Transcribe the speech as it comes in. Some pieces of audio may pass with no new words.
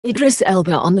Idris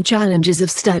Elba on the challenges of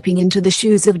stepping into the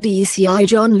shoes of DCI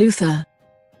John Luther.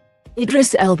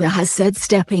 Idris Elba has said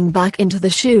stepping back into the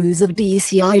shoes of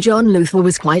DCI John Luther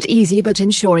was quite easy, but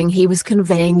ensuring he was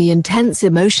conveying the intense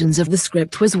emotions of the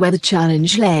script was where the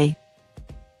challenge lay.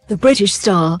 The British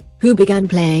star, who began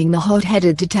playing the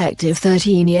hot-headed detective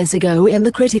 13 years ago in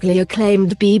the critically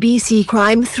acclaimed BBC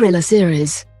crime thriller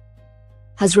series,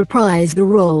 has reprised the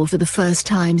role for the first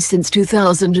time since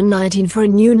 2019 for a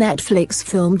new Netflix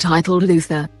film titled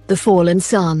Luther, The Fallen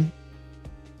Son.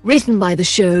 Written by the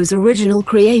show's original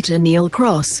creator Neil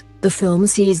Cross, the film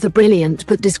sees the brilliant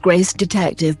but disgraced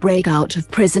detective break out of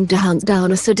prison to hunt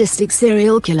down a sadistic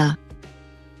serial killer,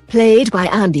 played by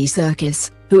Andy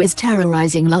Serkis, who is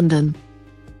terrorizing London.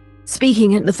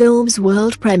 Speaking at the film's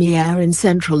world premiere in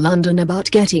central London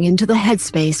about getting into the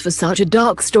headspace for such a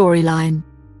dark storyline,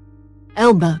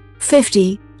 Elba,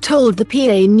 50, told the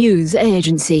PA news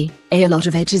agency, "A lot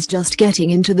of it is just getting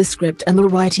into the script and the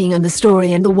writing and the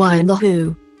story and the why and the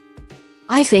who.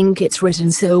 I think it's written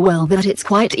so well that it's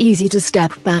quite easy to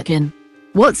step back in.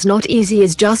 What's not easy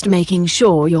is just making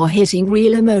sure you're hitting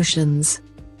real emotions.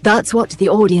 That's what the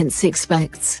audience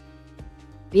expects."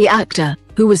 The actor,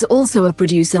 who was also a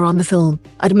producer on the film,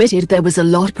 admitted there was a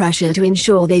lot of pressure to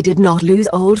ensure they did not lose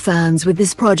old fans with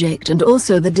this project and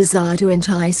also the desire to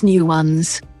entice new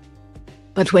ones.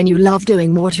 "But when you love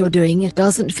doing what you're doing, it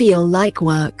doesn't feel like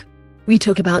work. We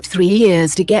took about 3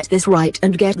 years to get this right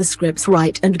and get the scripts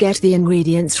right and get the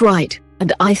ingredients right,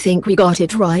 and I think we got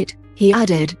it right," he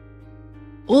added.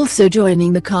 Also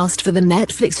joining the cast for the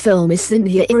Netflix film is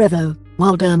Cynthia Erivo,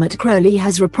 while Dermot Crowley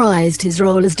has reprised his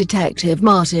role as Detective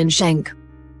Martin Schenk.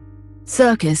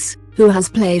 Serkis, who has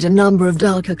played a number of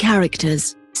darker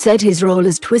characters, said his role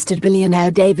as twisted billionaire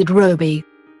David Roby,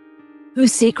 who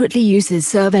secretly uses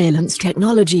surveillance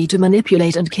technology to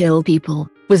manipulate and kill people,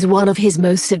 was one of his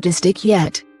most sadistic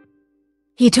yet.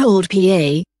 He told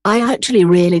PA, "I actually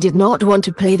really did not want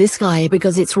to play this guy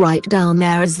because it's right down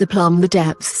there as the plumb the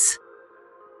depths.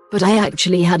 But I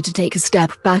actually had to take a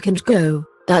step back and go,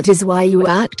 that is why you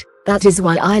act, that is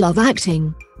why I love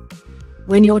acting.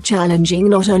 When you're challenging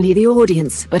not only the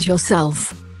audience but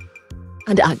yourself."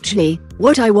 And actually,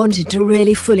 what I wanted to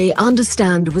really fully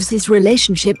understand was his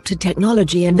relationship to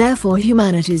technology and therefore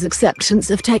humanity's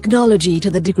acceptance of technology to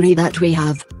the degree that we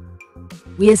have.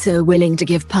 We are so willing to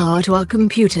give power to our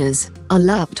computers, our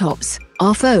laptops,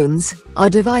 our phones, our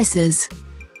devices.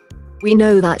 We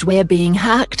know that we're being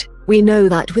hacked, we know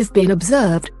that we've been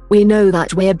observed, we know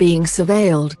that we're being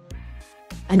surveilled.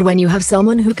 And when you have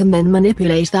someone who can then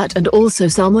manipulate that and also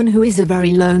someone who is a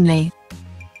very lonely,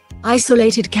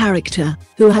 isolated character,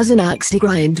 who has an axe to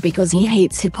grind because he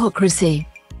hates hypocrisy.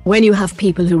 When you have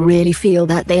people who really feel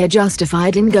that they are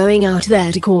justified in going out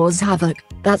there to cause havoc,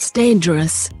 that's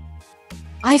dangerous.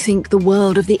 I think the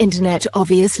world of the internet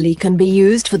obviously can be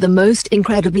used for the most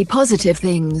incredibly positive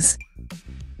things,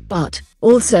 but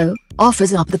also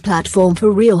offers up the platform for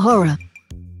real horror.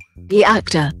 The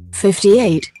actor,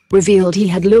 58, revealed he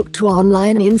had looked to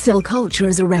online incel culture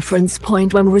as a reference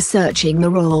point when researching the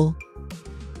role,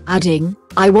 adding,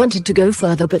 "I wanted to go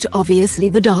further, but obviously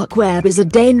the dark web is a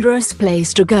dangerous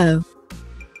place to go.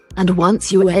 And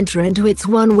once you enter into its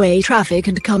one-way traffic,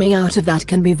 and coming out of that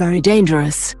can be very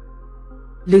dangerous."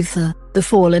 Luther, The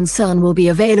Fallen Son will be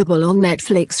available on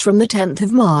Netflix from the 10th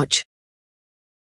of March.